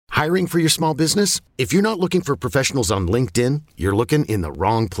Hiring for your small business? If you're not looking for professionals on LinkedIn, you're looking in the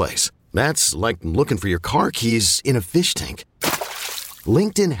wrong place. That's like looking for your car keys in a fish tank.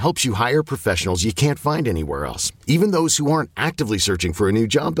 LinkedIn helps you hire professionals you can't find anywhere else, even those who aren't actively searching for a new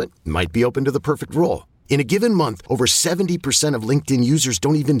job but might be open to the perfect role. In a given month, over 70% of LinkedIn users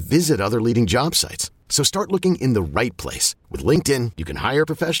don't even visit other leading job sites. So start looking in the right place. With LinkedIn, you can hire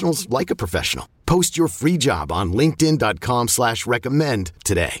professionals like a professional. Post your free job on linkedin.com/recommend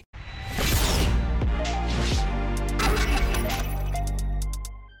today.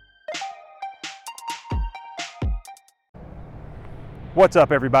 What's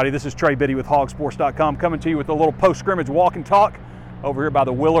up, everybody? This is Trey Biddy with Hogsports.com coming to you with a little post-scrimmage walk and talk over here by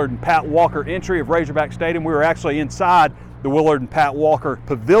the Willard and Pat Walker entry of Razorback Stadium. We were actually inside the Willard and Pat Walker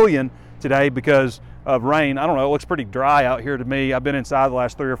Pavilion today because of rain. I don't know, it looks pretty dry out here to me. I've been inside the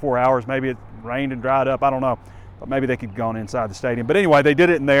last 3 or 4 hours. Maybe it rained and dried up, I don't know. But maybe they could have gone inside the stadium. But anyway, they did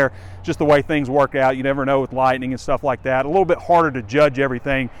it in there, just the way things work out. You never know with lightning and stuff like that. A little bit harder to judge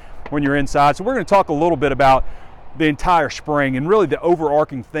everything when you're inside. So we're going to talk a little bit about the entire spring and really the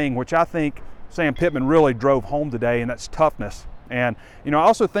overarching thing, which I think Sam Pittman really drove home today, and that's toughness. And, you know, I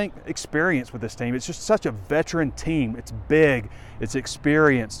also think experience with this team. It's just such a veteran team. It's big, it's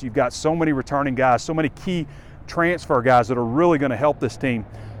experienced. You've got so many returning guys, so many key transfer guys that are really going to help this team.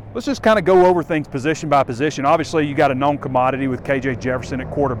 Let's just kind of go over things position by position. Obviously, you got a known commodity with KJ Jefferson at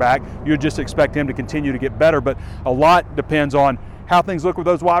quarterback. You'd just expect him to continue to get better, but a lot depends on how things look with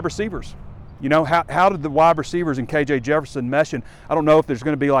those wide receivers. You know, how did the wide receivers and KJ Jefferson mesh? And I don't know if there's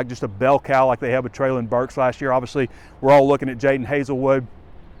going to be like just a bell cow like they had with Treylon Burks last year. Obviously, we're all looking at Jaden Hazelwood,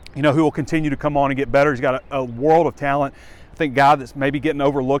 you know, who will continue to come on and get better. He's got a world of talent. I think guy that's maybe getting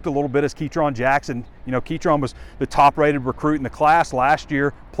overlooked a little bit is Ketron Jackson. You know, Ketron was the top-rated recruit in the class last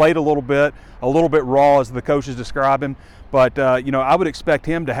year, played a little bit raw as the coaches describe him. But, you know, I would expect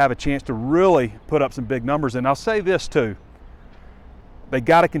him to have a chance to really put up some big numbers. And I'll say this too. They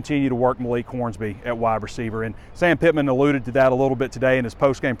got to continue to work Malik Hornsby at wide receiver. And Sam Pittman alluded to that a little bit today in his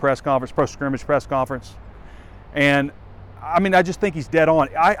post-game press conference, post-scrimmage press conference. And, I mean, I just think he's dead on.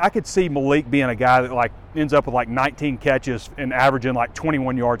 I could see Malik being a guy that, like, ends up with, like, 19 catches and averaging, like,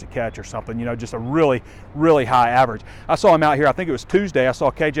 21 yards a catch or something, you know, just a really, really high average. I saw him out here, I think it was Tuesday. I saw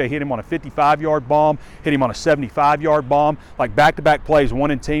KJ hit him on a 55-yard bomb, hit him on a 75-yard bomb, like back-to-back plays,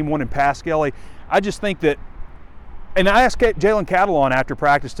 one in team, one in pass skelly. I just think that. And I asked Jalen Catalon after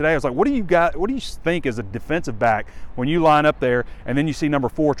practice today, I was like, what do you think as a defensive back when you line up there and then you see number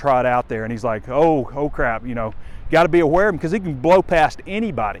 4 trot out there? And he's like, oh crap, you know, got to be aware of him because he can blow past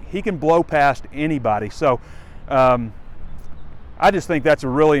anybody. So I just think that's a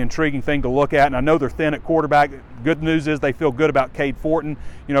really intriguing thing to look at. And I know they're thin at quarterback. Good news is they feel good about Cade Fortin.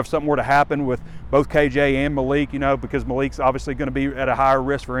 You know, if something were to happen with both KJ and Malik, you know, because Malik's obviously going to be at a higher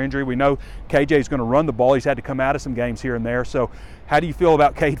risk for injury. We know KJ's going to run the ball. He's had to come out of some games here and there. So how do you feel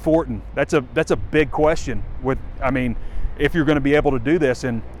about Cade Fortin? That's a big question if you're going to be able to do this.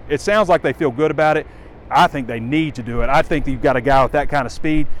 And it sounds like they feel good about it. I think they need to do it. I think you've got a guy with that kind of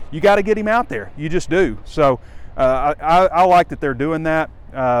speed. You got to get him out there. You just do. So I like that they're doing that.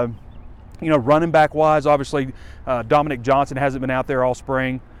 You know, running back wise, obviously Dominic Johnson hasn't been out there all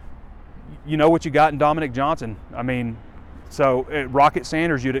spring. You know what you got in Dominic Johnson. I mean, so Rocket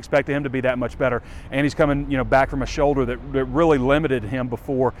Sanders, you'd expect him to be that much better. And he's coming, you know, back from a shoulder that really limited him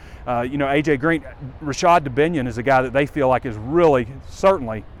before. You know, A.J. Green, Rashad Dubinion is a guy that they feel like is really,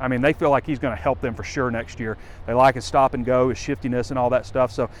 certainly, I mean, they feel like he's going to help them for sure next year. They like his stop and go, his shiftiness and all that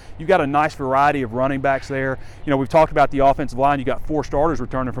stuff. So you've got a nice variety of running backs there. You know, we've talked about the offensive line. You got 4 starters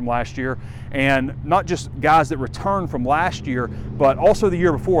returning from last year. And not just guys that returned from last year, but also the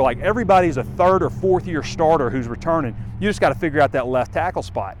year before. Like everybody's a 3rd or 4th year starter who's returning. You just got to figure out that left tackle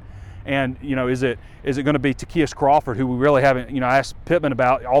spot. And, you know, is it going to be Takias Crawford, who we really haven't, you know, I asked Pittman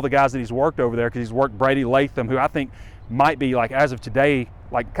about all the guys that he's worked over there because he's worked Brady Latham, who I think might be, like, as of today,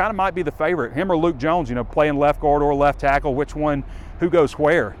 like, kind of might be the favorite. Him or Luke Jones, you know, playing left guard or left tackle, which one, who goes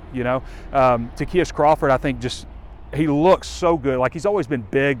where, you know. Takias Crawford, I think just, he looks so good. Like, he's always been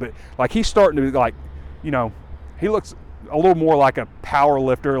big, but, like, he's starting to, like, you know, he looks a little more like a power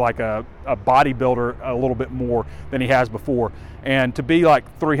lifter, like a bodybuilder a little bit more than he has before. And to be like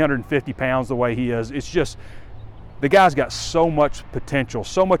 350 pounds the way he is, it's just, the guy's got so much potential,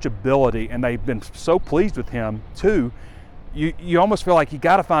 so much ability, and they've been so pleased with him too. You almost feel like you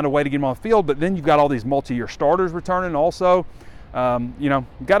got to find a way to get him on the field, but then you've got all these multi-year starters returning also.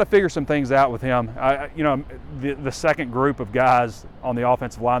 got to figure some things out with him. The second group of guys on the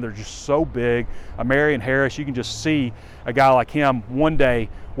offensive line, they're just so big. Marion Harris, you can just see a guy like him one day.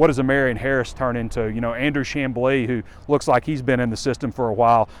 What does a Marion Harris turn into? Andrew Chamblee, who looks like he's been in the system for a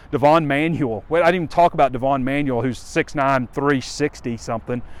while. Devon Manuel. I didn't even talk about Devon Manuel, who's 6'9", 360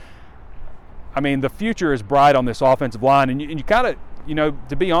 something. I mean, the future is bright on this offensive line, and you got to,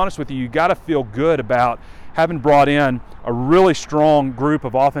 to be honest with you got to feel good about having brought in a really strong group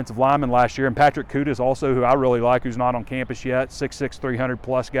of offensive linemen last year. And Patrick Kutas also, who I really like, who's not on campus yet, 6'6",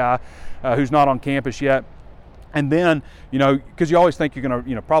 300-plus guy who's not on campus yet. And then, because you always think you're going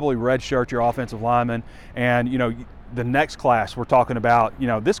to, probably redshirt your offensive lineman. And, the next class we're talking about,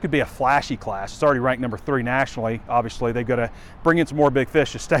 this could be a flashy class. It's already ranked number 3 nationally. Obviously, they've got to bring in some more big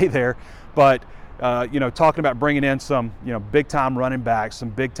fish to stay there. But, talking about bringing in some, big-time running backs, some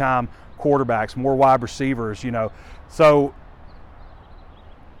big-time quarterbacks, more wide receivers, So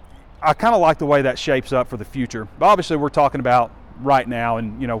I kind of like the way that shapes up for the future. But obviously, we're talking about right now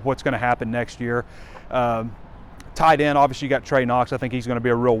and, what's going to happen next year. Tight end, obviously you got Trey Knox. I think he's going to be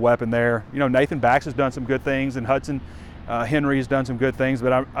a real weapon there. Nathan Bax has done some good things, and Hudson Henry has done some good things,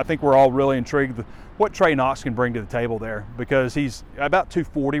 but I think we're all really intrigued with what Trey Knox can bring to the table there, because he's about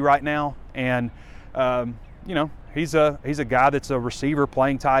 240 right now, and he's a guy that's a receiver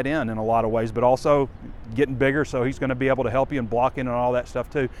playing tight end in a lot of ways, but also getting bigger, so he's going to be able to help you in blocking and all that stuff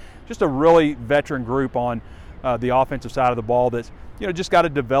too. Just a really veteran group on the offensive side of the ball that's just got to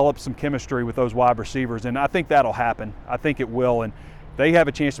develop some chemistry with those wide receivers, and I think that'll happen. I think it will, and they have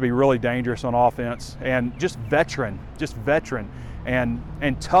a chance to be really dangerous on offense, and just veteran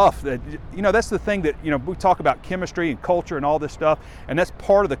and tough. That's the thing that we talk about chemistry and culture and all this stuff, and that's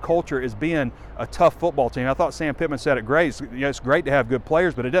part of the culture is being a tough football team. I thought Sam Pittman said it great. It's great to have good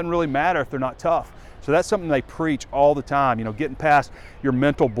players, but it doesn't really matter if they're not tough. So that's something they preach all the time, getting past your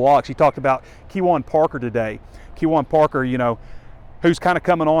mental blocks. He talked about Kewan Parker today. Kewan Parker, who's kind of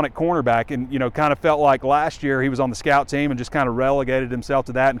coming on at cornerback, and kind of felt like last year he was on the scout team and just kind of relegated himself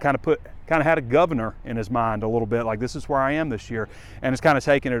to that, and kind of had a governor in his mind a little bit, like this is where I am this year, and it's kind of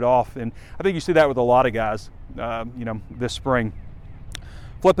taken it off. And I think you see that with a lot of guys, this spring.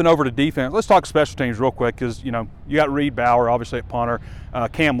 Flipping over to defense, let's talk special teams real quick, because you got Reed Bauer obviously at punter,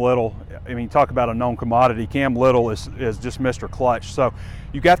 Cam Little. I mean, talk about a known commodity. Cam Little is just Mr. Clutch. So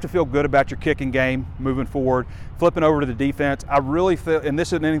you have to feel good about your kicking game moving forward. Flipping over to the defense, I really feel, and this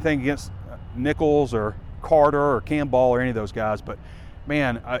isn't anything against Nichols or Carter or Cam Ball or any of those guys, but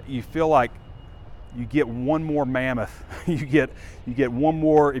man, you feel like you get one more mammoth. you get one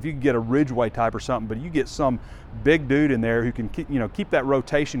more, if you can get a Ridgeway type or something, but you get some big dude in there who can keep that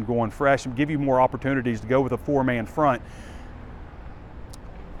rotation going fresh and give you more opportunities to go with a 4-man front.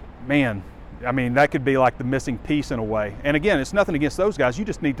 Man, I mean, that could be like the missing piece in a way. And again, it's nothing against those guys. You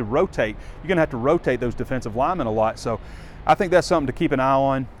just need to rotate. You're going to have to rotate those defensive linemen a lot. So I think that's something to keep an eye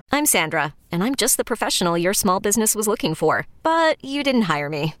on. I'm Sandra, and I'm just the professional your small business was looking for. But you didn't hire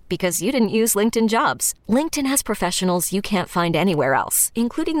me because you didn't use LinkedIn Jobs. LinkedIn has professionals you can't find anywhere else,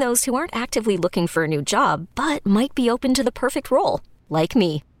 including those who aren't actively looking for a new job, but might be open to the perfect role, like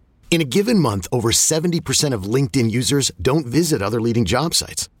me. In a given month, over 70% of LinkedIn users don't visit other leading job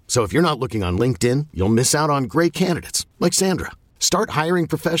sites. So if you're not looking on LinkedIn, you'll miss out on great candidates like Sandra. Start hiring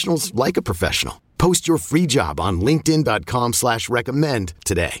professionals like a professional. Post your free job on linkedin.com/recommend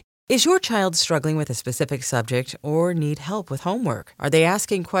today. Is your child struggling with a specific subject or need help with homework? Are they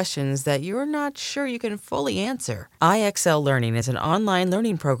asking questions that you're not sure you can fully answer? IXL Learning is an online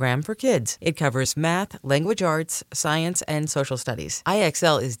learning program for kids. It covers math, language arts, science, and social studies.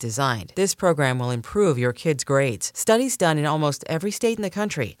 IXL is designed. This program will improve your kids' grades. Studies done in almost every state in the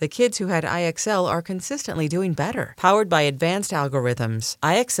country. The kids who had IXL are consistently doing better. Powered by advanced algorithms,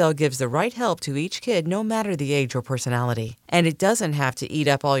 IXL gives the right help to each kid no matter the age or personality. And it doesn't have to eat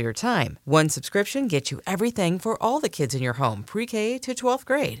up all your time. One subscription gets you everything for all the kids in your home, pre-K to 12th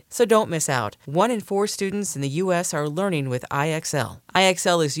grade. So don't miss out. 1 in 4 students in the U.S. are learning with IXL.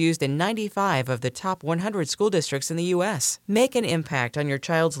 IXL is used in 95 of the top 100 school districts in the U.S. Make an impact on your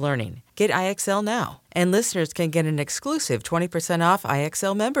child's learning. Get IXL now. And listeners can get an exclusive 20% off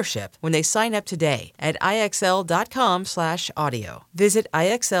IXL membership when they sign up today at IXL.com/audio. Visit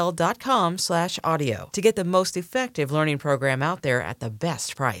IXL.com/audio to get the most effective learning program out there at the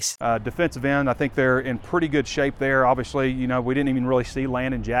best price. Defensive end, I think they're in pretty good shape there. Obviously, we didn't even really see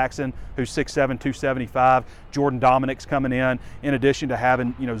Landon Jackson, who's 6'7", 275. Jordan Dominic's coming in addition to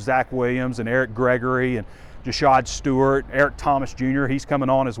having, Zach Williams and Eric Gregory and Jashad Stewart, Eric Thomas Jr., he's coming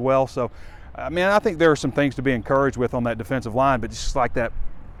on as well. So, I think there are some things to be encouraged with on that defensive line, but just like that,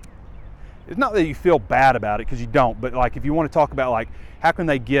 it's not that you feel bad about it, because you don't, but like if you want to talk about like how can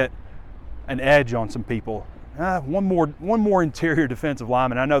they get an edge on some people, one more interior defensive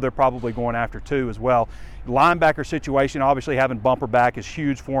lineman. I know they're probably going after two as well. Linebacker situation, obviously having Bumper back is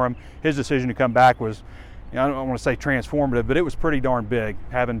huge for him. His decision to come back was, I don't want to say transformative, but it was pretty darn big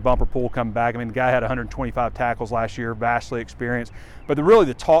having Bumper Pool come back. I mean, the guy had 125 tackles last year, vastly experienced. But really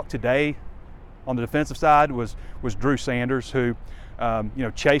the talk today on the defensive side was Drew Sanders, who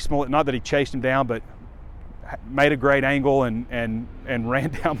chased Malik, not that he chased him down, but made a great angle and ran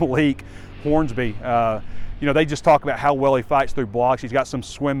down Malik Hornsby. They just talk about how well he fights through blocks. He's got some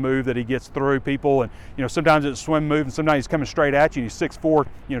swim move that he gets through people, and sometimes it's a swim move, and sometimes he's coming straight at you. And he's 6'4",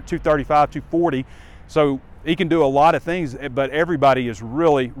 235, 240. So he can do a lot of things, but everybody is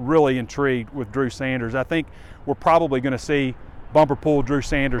really, really intrigued with Drew Sanders. I think we're probably going to see Bumper Pool, Drew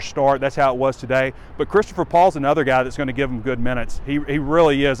Sanders start. That's how it was today. But Christopher Paul's another guy that's going to give him good minutes. He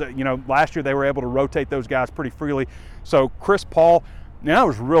really is. Last year they were able to rotate those guys pretty freely. So Chris Paul, I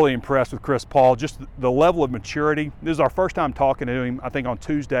was really impressed with Chris Paul, just the level of maturity. This is our first time talking to him, I think on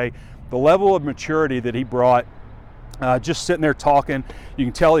Tuesday. The level of maturity that he brought, just sitting there talking, you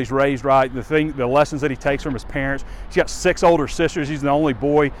can tell he's raised right. The lessons that he takes from his parents. He's got 6 older sisters. He's the only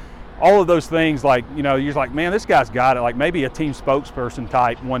boy. All of those things, like, you're like, man, this guy's got it. Like maybe a team spokesperson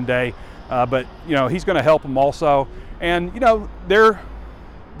type one day, but he's going to help them also. And they're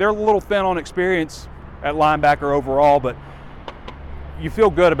a little thin on experience at linebacker overall, but you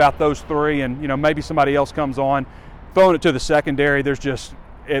feel good about those three. And maybe somebody else comes on, throwing it to the secondary.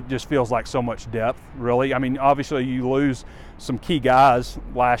 It just feels like so much depth, really. I mean, obviously you lose some key guys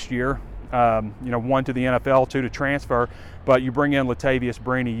last year. One to the NFL, 2 to transfer, but you bring in Latavius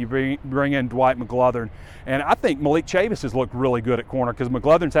Brini, you bring in Dwight McGlothern, and I think Malik Chavis has looked really good at corner, because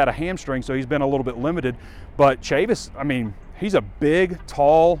McGlothern's had a hamstring, so he's been a little bit limited, but Chavis, I mean, he's a big,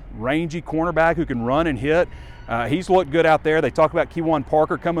 tall, rangy cornerback who can run and hit. He's looked good out there. They talk about Keywan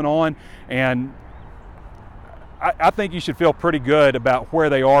Parker coming on, and I think you should feel pretty good about where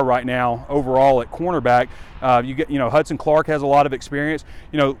they are right now overall at cornerback. Hudson Clark has a lot of experience.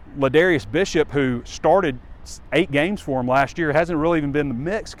 Ladarius Bishop, who started 8 games for him last year, hasn't really even been in the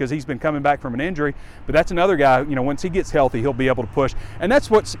mix because he's been coming back from an injury. But that's another guy, once he gets healthy, he'll be able to push. And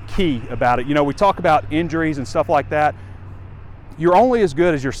that's what's key about it. We talk about injuries and stuff like that. You're only as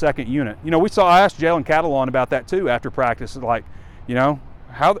good as your second unit. I asked Jalen Catalon about that too after practice. Like,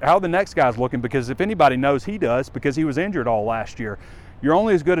 how the next guy's looking, because if anybody knows, he does, because he was injured all last year. You're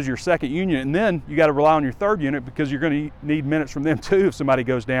only as good as your second unit, and then you got to rely on your third unit, because you're going to need minutes from them too if somebody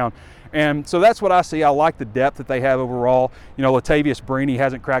goes down. And so that's what I see. I like the depth that they have overall. Latavius Brini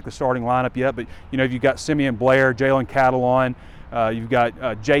hasn't cracked the starting lineup yet, but you've got Simeon Blair, Jalen Catalon, you've got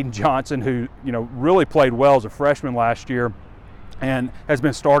Jaden Johnson, who really played well as a freshman last year and has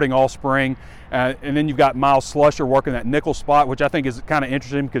been starting all spring. And then you've got Miles Slusher working that nickel spot, which I think is kind of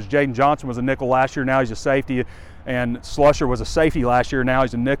interesting, because Jaden Johnson was a nickel last year, now he's a safety, and Slusher was a safety last year, now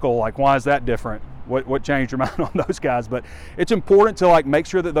he's a nickel. Like, why is that different? What changed your mind on those guys? But it's important to make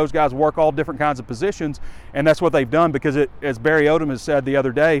sure that those guys work all different kinds of positions, and that's what they've done, because as Barry Odom has said the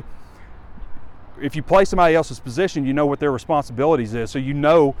other day, if you play somebody else's position, you know what their responsibilities is.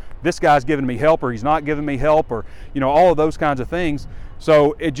 So this guy's giving me help, or he's not giving me help, or all of those kinds of things.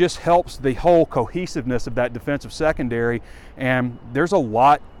 So it just helps the whole cohesiveness of that defensive secondary, and there's a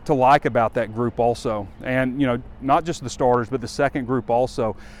lot to like about that group also. And not just the starters, but the second group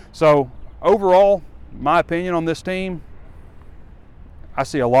also. So overall, my opinion on this team, I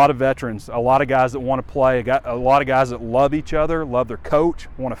see a lot of veterans, a lot of guys that want to play, a lot of guys that love each other, love their coach,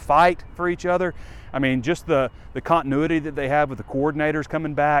 want to fight for each other. I mean, just the continuity that they have with the coordinators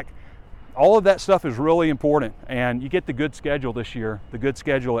coming back, all of that stuff is really important. And you get the good schedule this year, the good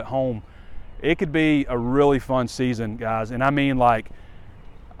schedule at home. It could be a really fun season, guys. And I mean,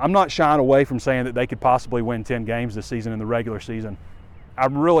 I'm not shying away from saying that they could possibly win 10 games this season in the regular season.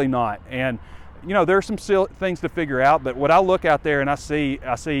 I'm really not. And there are some things to figure out, but what I look out there and I see,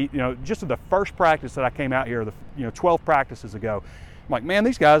 just the first practice that I came out here, 12 practices ago, I'm like, man,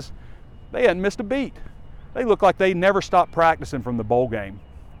 these guys, they hadn't missed a beat. They look like they never stopped practicing from the bowl game.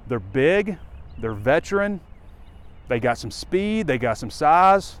 They're big, they're veteran, they got some speed, they got some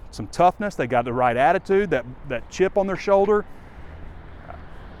size, some toughness, they got the right attitude, that chip on their shoulder.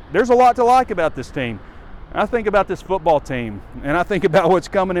 There's a lot to like about this team. I think about this football team, and I think about what's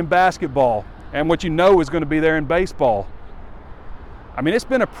coming in basketball, and what is going to be there in baseball. I mean, it's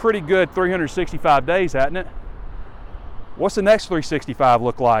been a pretty good 365 days, hasn't it? What's the next 365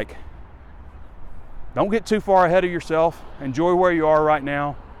 look like? Don't get too far ahead of yourself. Enjoy where you are right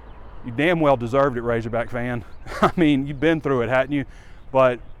now. You damn well deserved it, Razorback fan. I mean, you've been through it, hadn't you?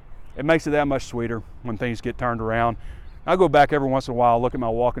 But it makes it that much sweeter when things get turned around. I go back every once in a while, look at my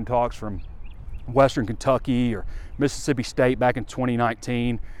walk and talks from Western Kentucky or Mississippi State back in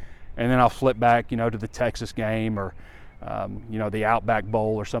 2019, and then I'll flip back, to the Texas game or the Outback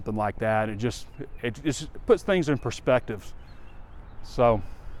Bowl or something like that. It just puts things in perspective. So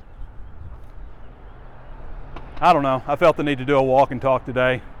I don't know. I felt the need to do a walk and talk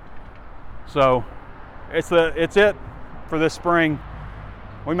today. So it's it for this spring.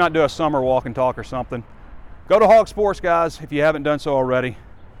 We might do a summer walk and talk or something. Go to Hog Sports, guys, if you haven't done so already.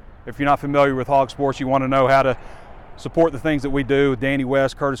 If you're not familiar with Hog Sports, you want to know how to support the things that we do with Danny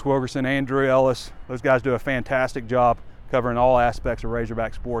West, Curtis Wilkerson, Andrew Ellis. Those guys do a fantastic job covering all aspects of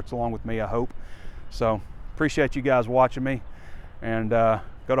Razorback sports along with me, I hope. So appreciate you guys watching me. And go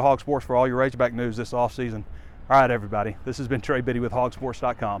to Hog Sports for all your Razorback news this offseason. All right, everybody. This has been Trey Biddy with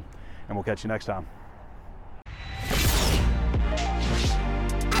hogsports.com, and we'll catch you next time.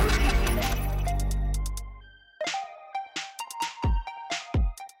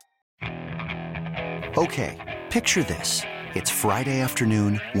 Okay, picture this. It's Friday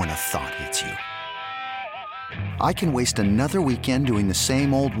afternoon when a thought hits you. I can waste another weekend doing the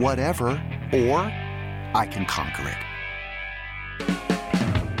same old whatever, or I can conquer it.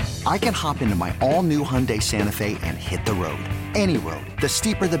 I can hop into my all-new Hyundai Santa Fe and hit the road. Any road. The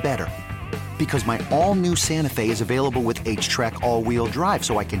steeper, the better. Because my all-new Santa Fe is available with H-Track all-wheel drive,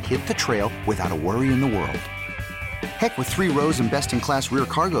 so I can hit the trail without a worry in the world. Heck, with 3 rows and best-in-class rear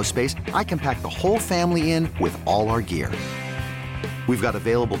cargo space, I can pack the whole family in with all our gear. We've got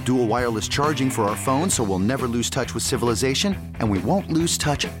available dual wireless charging for our phones, so we'll never lose touch with civilization, and we won't lose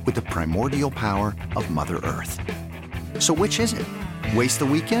touch with the primordial power of Mother Earth. So which is it? Waste the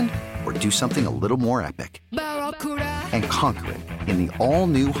weekend or do something a little more epic? And conquer it in the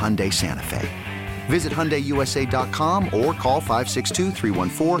all-new Hyundai Santa Fe. Visit HyundaiUSA.com or call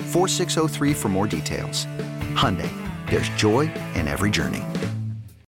 562-314-4603 for more details. Hyundai, there's joy in every journey.